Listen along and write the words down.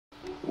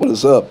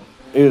is up?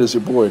 It is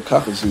your boy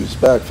Kakazu's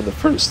back for the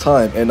first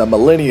time in a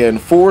millennia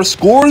and 4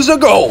 scores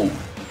ago.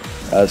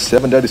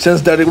 7 Daddy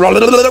Sense Daddy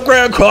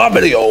Grand Car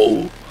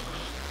video.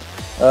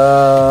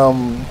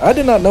 I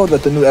did not know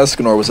that the new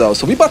Escanor was out,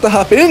 so we about to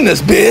hop in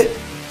this bit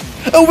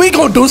and we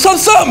gonna do some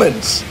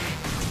summons.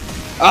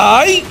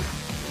 Alright?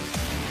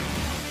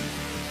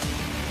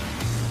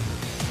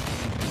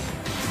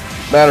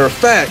 Matter of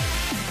fact,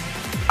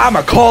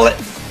 I'ma call it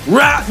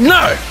right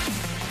now.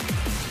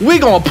 We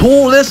gonna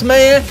pull this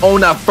man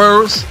on that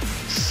first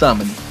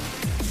summon.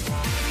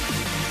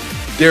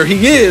 There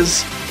he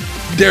is.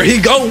 There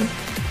he go.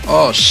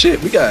 Oh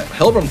shit, we got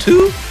Helbram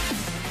too?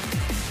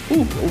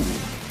 Ooh,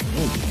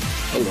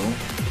 hello.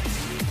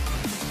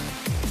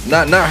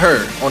 Not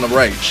her on the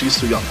right. She's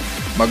too young.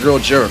 My girl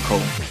Jericho.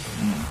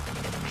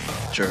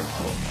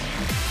 Jericho.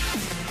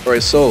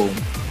 Alright, so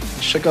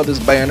let's check out this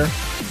banner.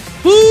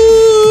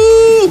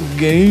 Woo!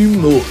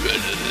 Game over.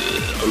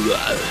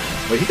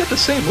 Wait, he got the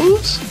same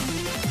moves?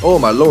 Oh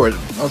my lord,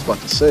 I was about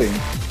to say.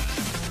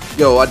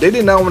 Yo, they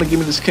did not want to give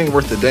me this king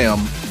worth a damn.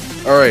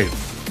 Alright.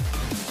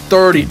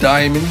 30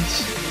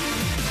 diamonds.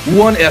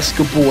 1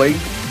 Esca boy.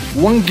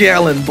 1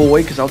 Gallon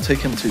boy, because I'll take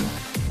him too.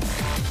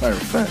 Matter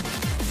of fact.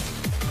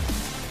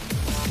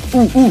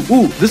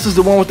 Ooh. This is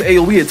the one with the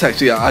AoE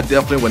attacks. Yeah, I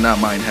definitely would not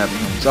mind having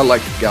him, because I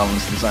like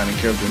Gallon's design and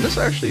character. And this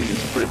actually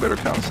is a pretty better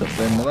concept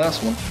than the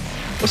last one.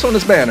 What's on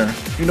this banner?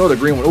 You know the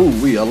green one.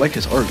 Ooh, I like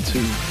his art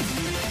too.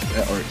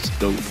 That art's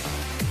dope.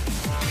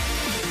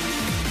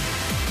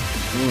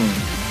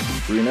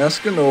 Green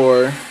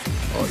Escanor.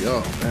 Oh,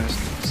 y'all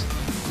bastards.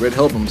 Red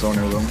Helbram's on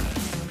there though.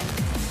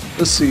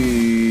 Let's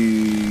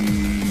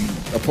see.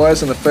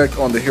 Applies an effect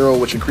on the hero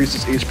which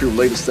increases HP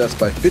related stats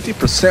by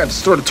 50%.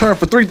 Start a turn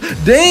for 3.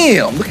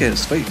 Damn! Look at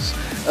his face.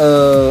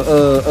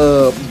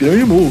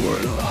 Game over.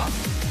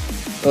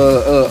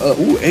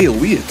 Ooh,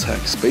 AoE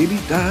attacks, baby.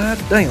 God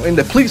damn. And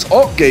depletes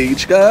alt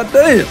gauge. God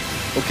damn.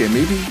 Okay,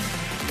 maybe.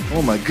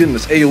 Oh my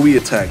goodness, AoE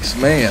attacks.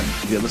 Man.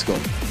 Yeah, let's go.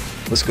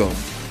 Let's go.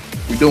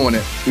 We doing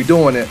it. We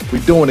doing it. We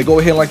doing it. Go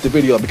ahead and like the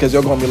video because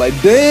y'all gonna be like,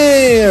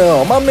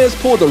 damn, my man's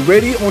pulled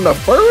already on the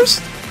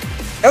first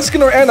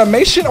Escanor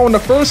animation on the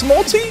first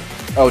multi?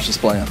 I was just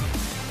playing.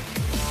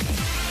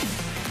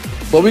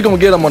 But we gonna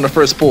get him on the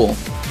first pull.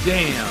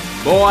 Damn,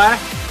 boy.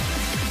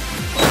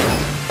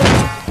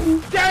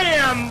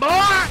 Damn,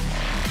 boy.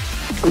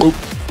 Oop.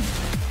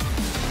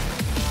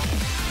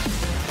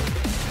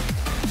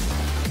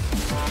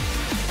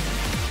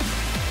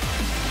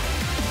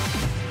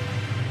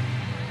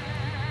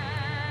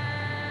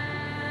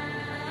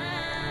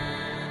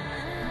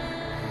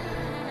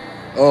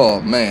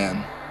 Oh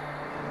man.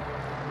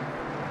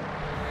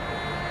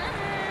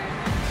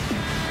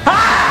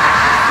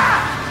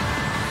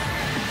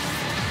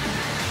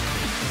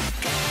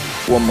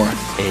 One more.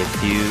 A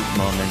few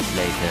moments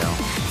later.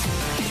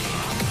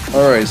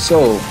 Alright,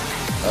 so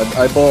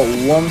I bought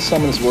 1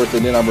 summon's worth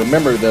and then I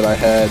remembered that I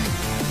had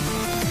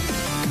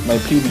my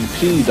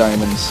PvP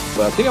diamonds,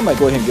 but I think I might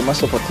go ahead and get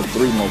myself up to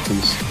 3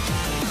 multis.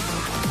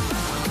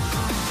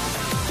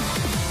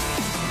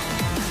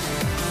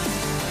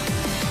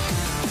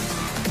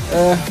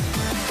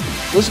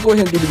 Let's go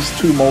ahead and do these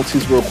 2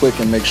 multis real quick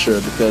and make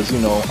sure because, you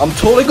know, I'm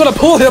totally gonna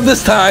pull him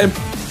this time!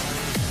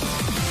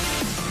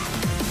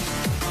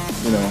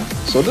 You know,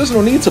 so there's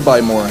no need to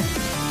buy more.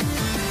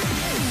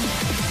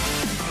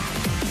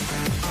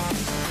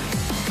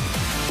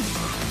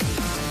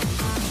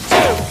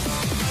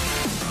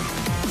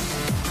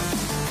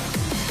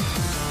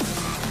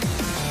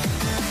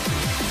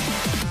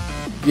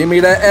 Give me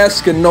that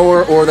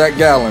Escanor or that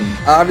Gallon.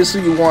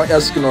 Obviously you want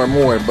Escanor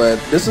more, but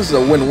this is a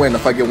win-win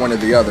if I get one or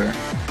the other.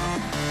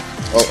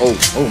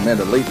 Oh man,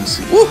 the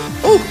latency. Woo!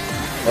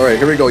 Alright,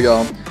 here we go,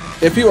 y'all.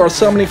 If you are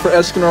summoning for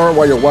Escanor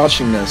while you're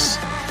watching this,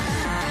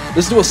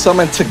 let's do a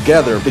summon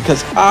together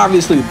because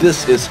obviously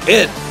this is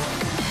it.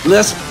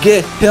 Let's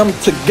get him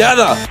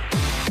together.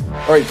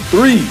 Alright,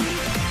 3,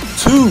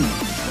 2,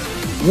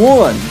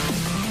 1.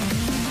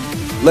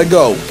 Let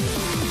go.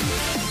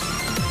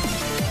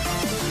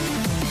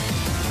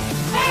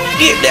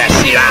 Get that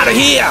shit out of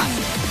here!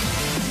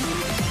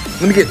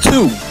 Let me get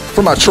 2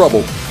 for my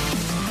trouble.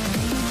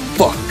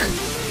 Fuck.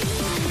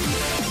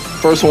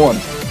 First one.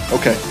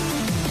 Okay.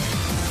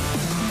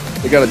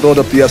 We gotta build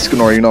up the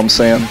Escanor, you know what I'm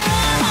saying?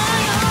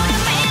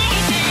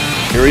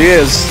 Here he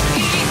is.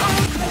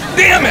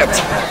 Damn it!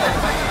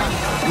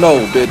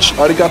 No, bitch.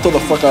 Arigato the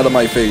fuck out of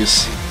my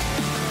face.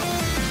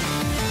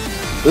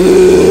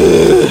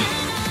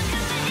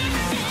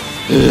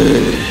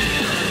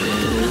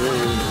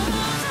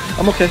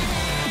 I'm okay.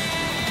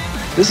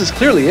 This is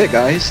clearly it,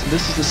 guys.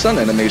 This is the sun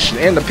animation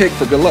and the pick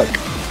for good luck.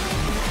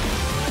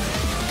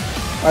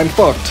 I'm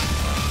fucked.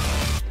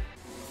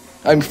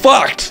 I'm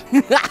fucked!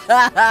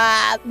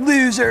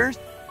 Losers.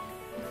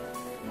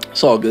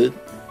 It's all good.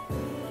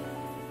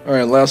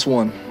 Alright, last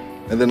one.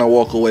 And then I'll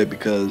walk away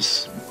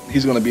because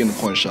he's gonna be in the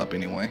coin shop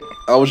anyway.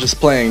 I was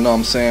just playing, you know what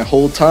I'm saying?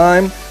 Whole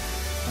time.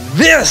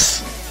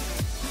 This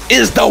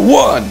is the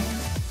one!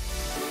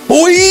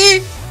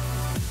 Boy!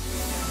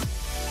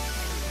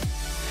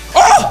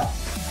 Oh!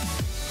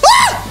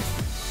 Ah!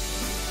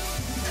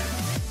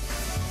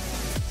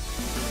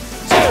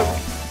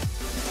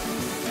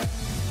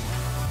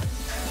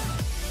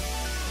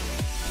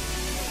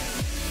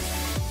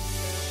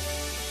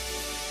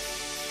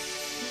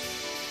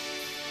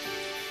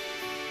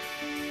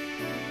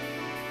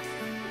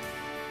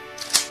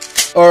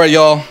 Alright,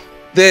 y'all.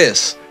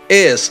 This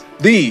is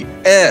the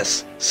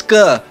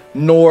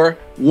Escanor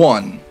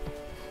 1.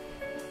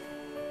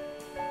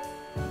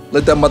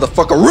 Let that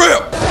motherfucker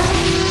rip!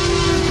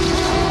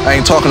 I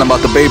ain't talking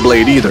about the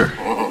Beyblade either.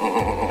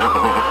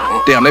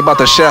 Damn, they about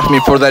to shaft me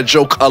for that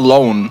joke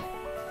alone.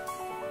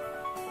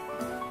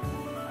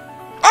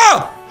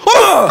 Ah!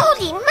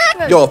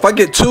 Ah! Yo, if I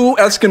get 2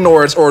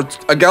 Escanors or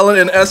a gallon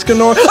in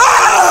Escanor.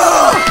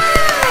 Ah!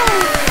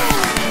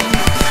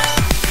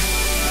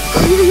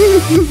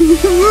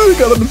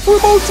 Got him in 4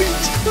 multis.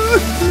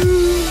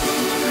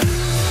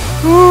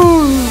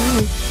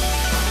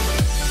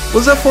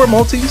 Was that 4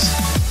 multis?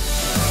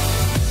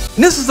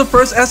 And this is the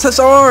first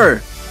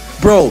SSR.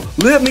 Bro,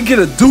 let me get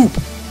a dupe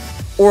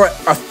or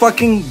a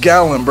fucking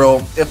gallon, bro.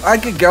 If I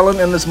get gallon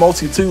in this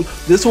multi too,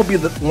 this will be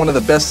one of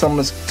the best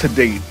summons to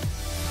date.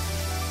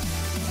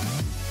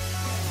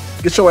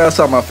 Get your ass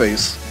out my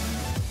face.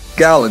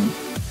 Gallon,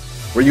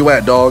 where you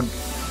at, dog?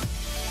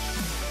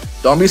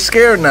 Don't be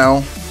scared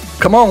now.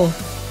 Come on.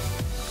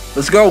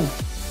 Let's go.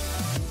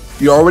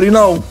 You already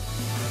know.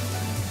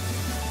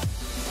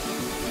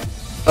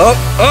 Up,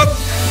 up.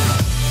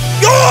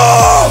 Yo!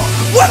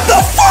 What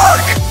the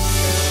fuck?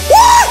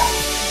 What?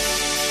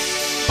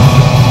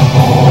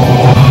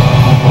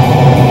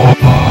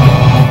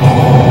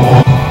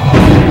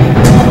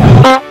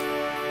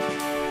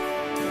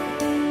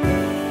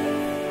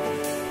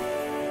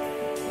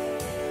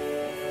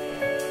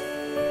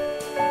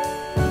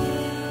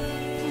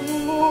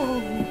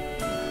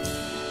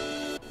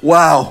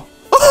 Wow.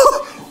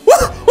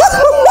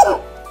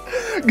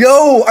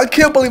 Yo, I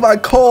can't believe I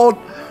called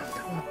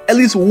at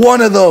least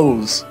one of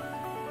those.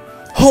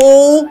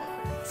 Whole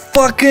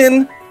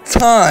fucking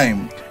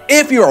time.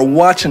 If you are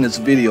watching this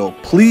video,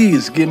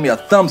 please give me a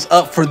thumbs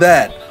up for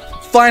that.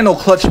 Final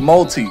clutch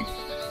multi.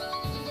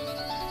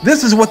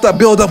 This is what the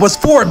build up was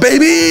for,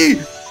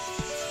 baby.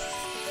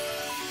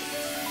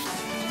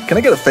 Can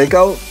I get a fake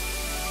out?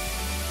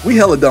 We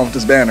hella done with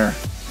this banner.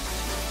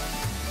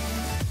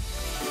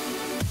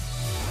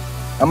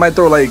 I might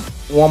throw like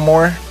one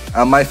more.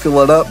 I might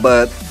fill it up,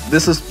 but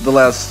this is the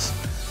last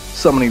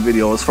summoning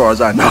video as far as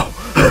I know.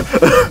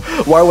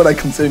 Why would I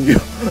continue?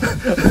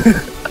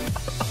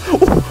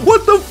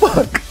 What the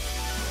fuck?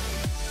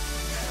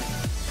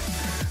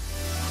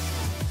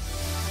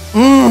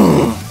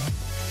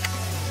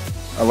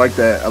 I like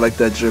that. I like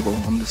that jiggle.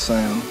 I'm just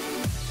saying.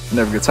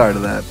 Never get tired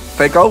of that.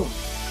 Fake out.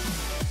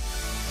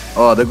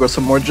 Oh, there goes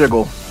some more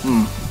jiggle.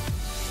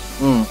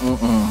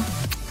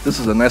 This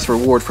is a nice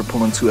reward for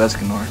pulling 2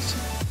 Escanors.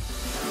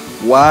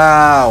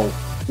 Wow.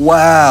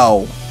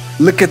 Wow.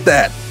 Look at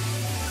that.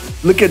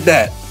 Look at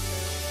that.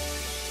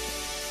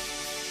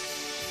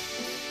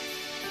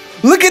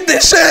 Look at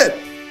this shit.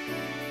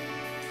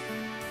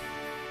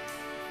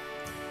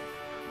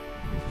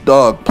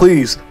 Dog,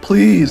 please,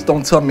 please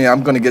don't tell me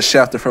I'm gonna get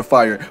shafted for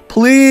fire.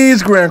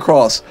 Please, Grand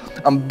Cross.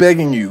 I'm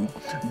begging you.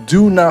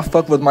 Do not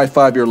fuck with my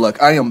 5-year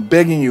luck. I am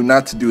begging you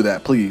not to do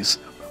that. Please.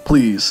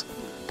 Please.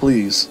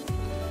 Please.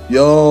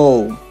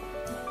 Yo.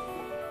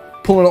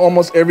 Pulling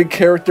almost every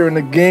character in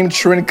the game.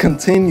 Trend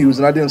continues,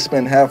 and I didn't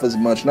spend half as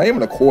much. Not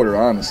even a quarter,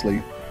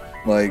 honestly.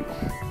 Like,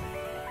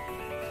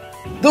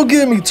 they'll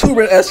give me 2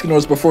 red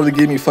Escanors before they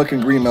give me fucking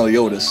green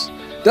Meliodas.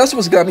 That's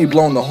what's got me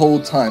blown the whole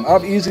time.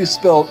 I've easily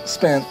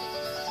spent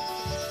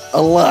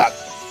a lot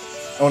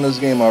on this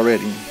game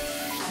already.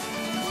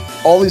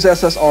 All these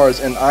SSRs,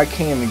 and I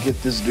can't even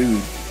get this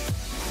dude.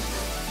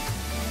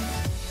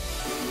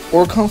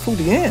 Or Kung Fu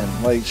Dian.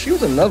 Like, she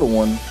was another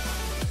one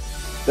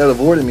that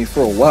avoided me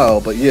for a while,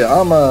 but yeah,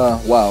 I'm wow.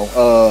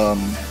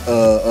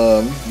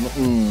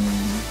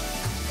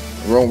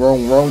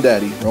 Wrong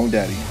daddy.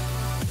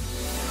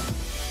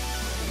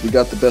 We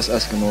got the best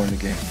Escanor in the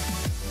game.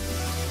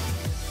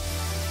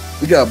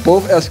 We got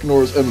both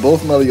Escanors and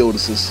both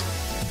Meliodases.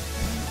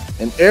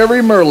 And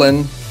every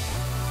Merlin,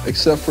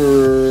 except for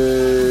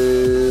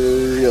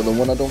the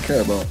one I don't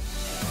care about.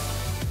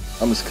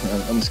 I'm just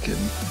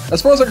kidding.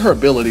 As far as like her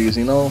abilities,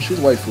 you know, she's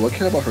waifu. I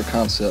care about her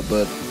concept,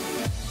 but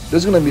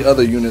there's gonna be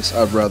other units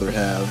I'd rather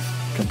have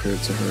compared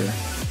to her.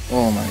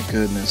 Oh my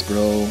goodness,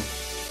 bro.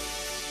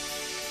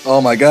 Oh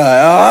my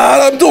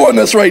god, I'm doing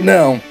this right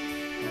now.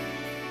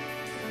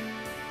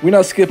 We're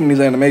not skipping these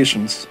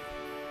animations.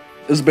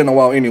 It's been a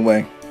while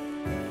anyway.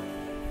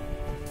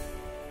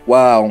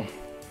 Wow.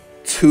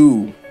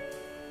 Two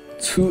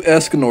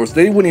Escanors.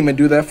 They wouldn't even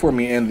do that for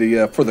me in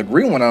the for the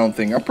green one, I don't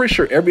think. I'm pretty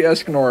sure every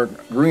Escanor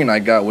green I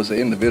got was an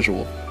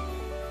individual.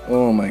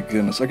 Oh my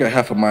goodness. I got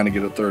half a mind to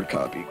get a 3rd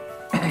copy.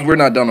 We're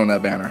not done on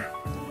that banner,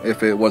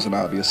 if it wasn't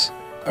obvious.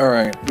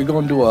 Alright, we're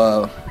gonna do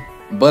a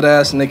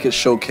butt-ass naked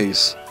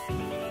showcase.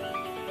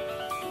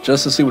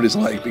 Just to see what he's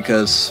like,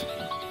 because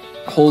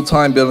whole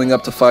time building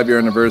up to 5-year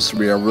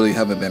anniversary, I really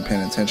haven't been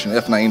paying attention.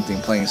 If not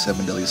anything, playing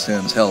 7 Deadly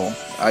Sins. Hell,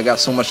 I got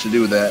so much to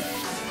do that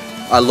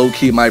I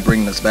low-key might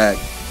bring this back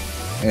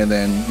and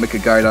then make a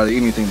guide out of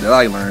anything that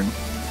I learn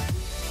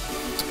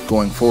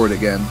going forward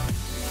again.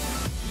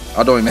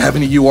 I don't even have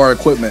any UR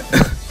equipment.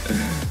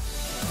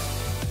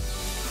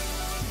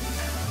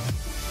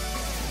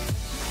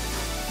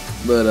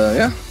 But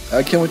yeah,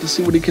 I can't wait to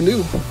see what he can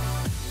do.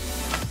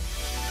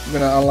 I'm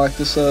gonna unlock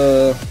this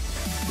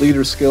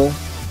leader skill,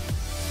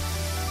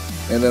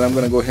 and then I'm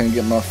gonna go ahead and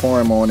get my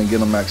farm on and get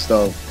him maxed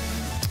out.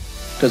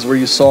 Because where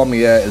you saw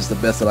me at is the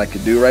best that I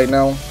could do right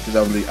now. Because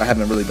I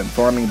haven't really been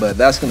farming, but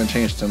that's gonna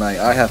change tonight.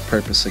 I have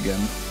purpose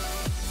again,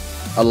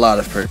 a lot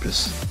of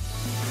purpose.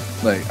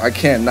 Like I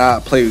can't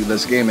not play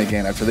this game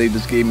again after they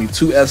just gave me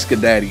 2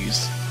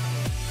 Escadaddys.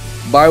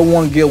 Buy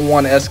one get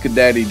one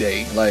Escadaddy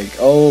day. Like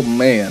oh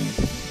man,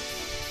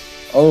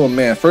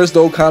 first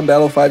Dokkan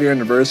Battle 5-year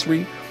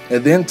anniversary.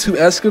 And then 2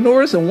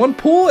 Escanors and 1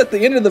 pool at the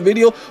end of the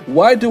video.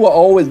 Why do I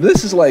always...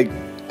 This is like...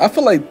 I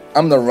feel like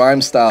I'm the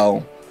rhyme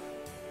style.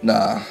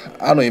 Nah,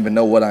 I don't even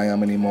know what I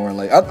am anymore.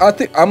 Like, I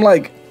think I'm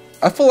like...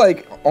 I feel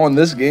like on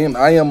this game,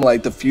 I am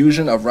like the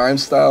fusion of rhyme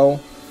style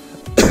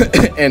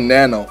and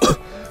nano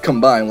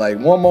combined. Like,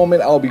 one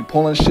moment I'll be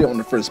pulling shit on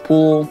the first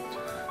pull.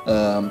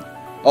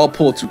 I'll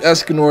pull 2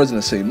 Escanors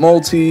and say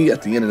multi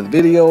at the end of the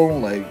video.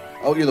 Like,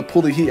 I'll either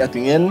pull the heat at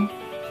the end,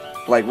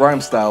 like rhyme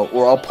style,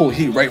 or I'll pull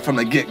heat right from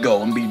the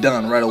get-go and be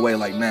done right away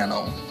like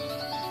nano.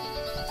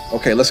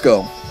 Okay, let's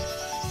go.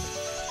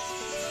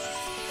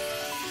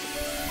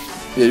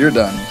 Yeah, you're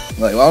done.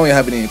 Like, well, I don't even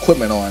have any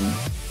equipment on,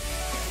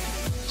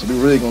 so we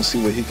really gonna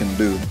see what he can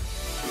do.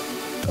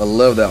 I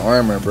love that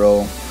armor,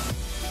 bro.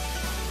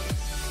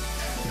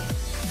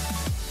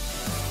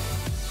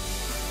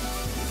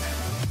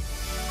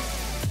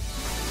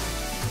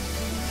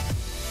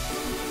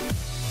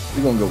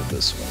 We're gonna go with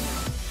this one.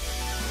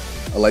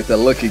 I like that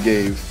look he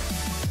gave.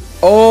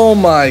 Oh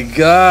my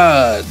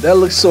god, that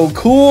looks so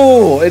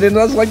cool. And then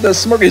that's like that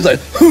smirk. He's like,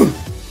 "Whew."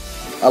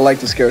 I like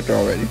this character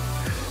already.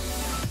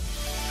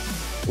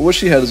 I wish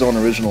he had his own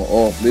original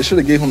ult. They should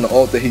have gave him the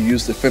ult that he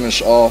used to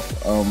finish off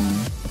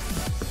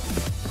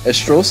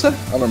Estrosa?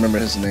 I don't remember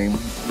his name.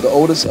 The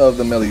oldest of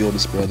the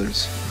Meliodas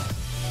brothers.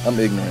 I'm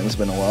ignorant. It's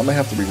been a while. I might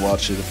have to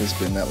rewatch it if it's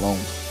been that long.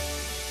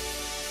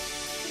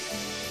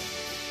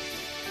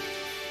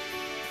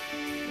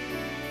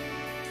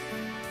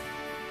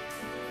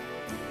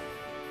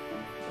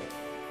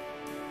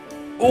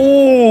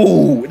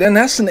 Oh, then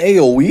that's an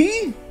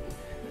AoE?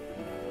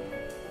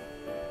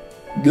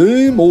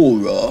 Game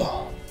over.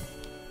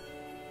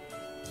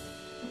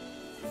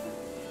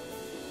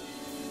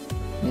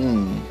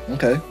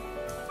 Okay.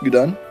 You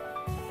done?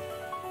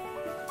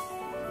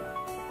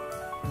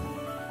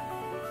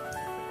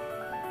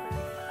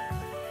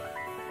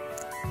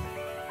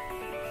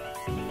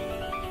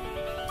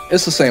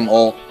 It's the same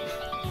ult.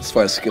 That's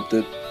why I skipped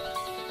it.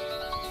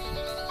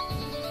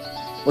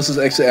 What's his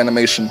exit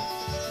animation?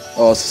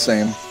 Oh, it's the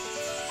same.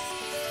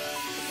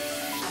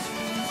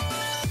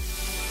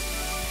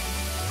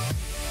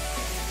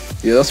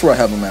 Yeah, that's where I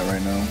have him at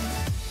right now.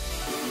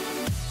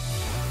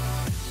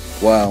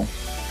 Wow.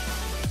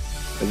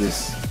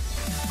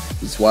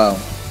 It's wow.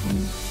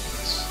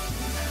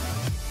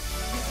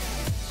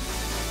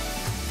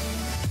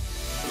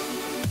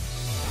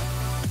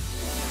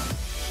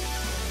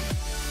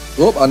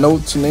 Well, I know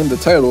to name the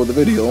title of the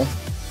video.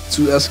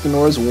 2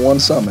 Escanors, 1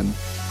 summon.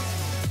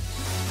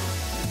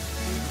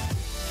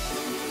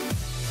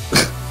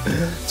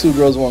 2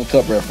 Girls, 1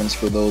 Cup reference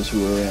for those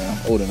who are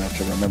old enough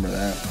to remember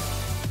that.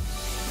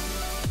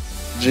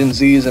 Gen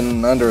Zs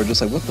and under are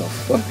just like, what the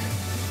fuck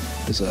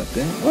is a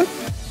thing? What?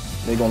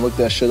 They're gonna look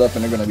that shit up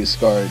and they're gonna be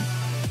scarred.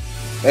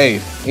 Hey,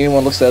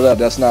 anyone looks that up,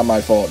 that's not my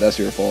fault, that's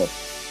your fault.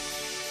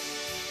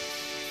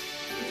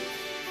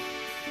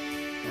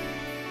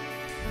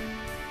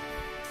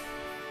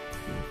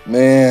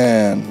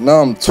 Man,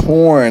 now I'm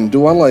torn.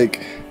 Do I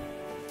like...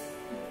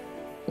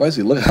 Why is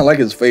he look? I like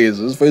his face.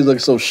 His face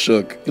looks so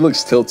shook. He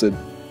looks tilted.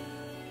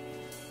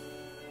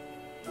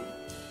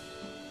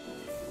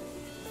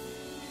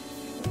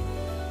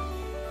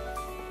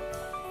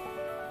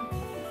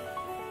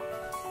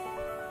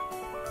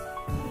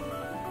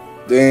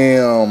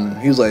 Damn.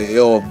 He's like,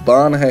 yo, if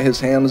Bond had his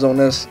hands on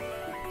this,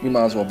 you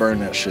might as well burn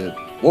that shit.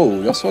 Whoa,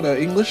 y'all saw that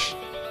English?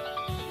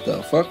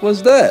 The fuck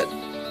was that?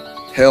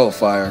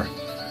 Hellfire.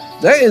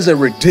 That is a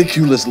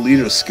ridiculous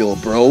leader skill,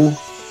 bro.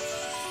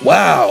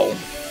 Wow.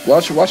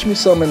 Watch me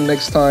summon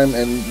next time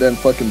and then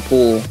fucking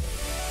pull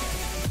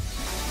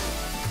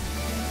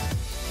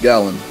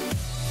Gallon.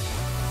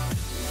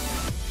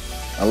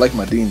 I like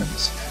my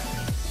demons.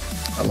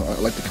 I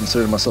like to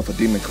consider myself a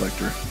demon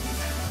collector.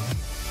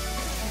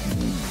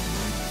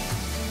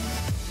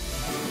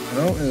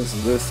 How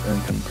is this in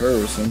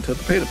comparison to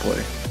the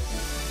pay-to-play?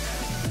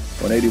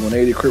 180,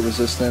 180, crit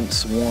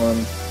resistance,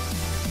 1.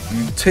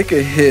 You take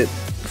a hit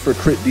for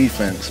crit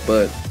defense,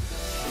 but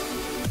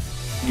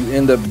you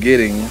end up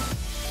getting...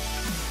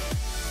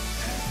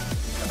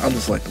 I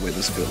just like the way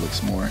this field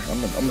looks more. I'm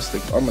gonna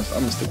stick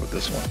with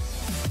this one.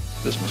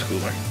 This one's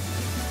cooler.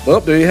 Well,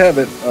 there you have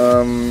it.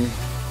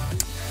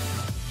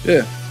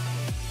 Yeah.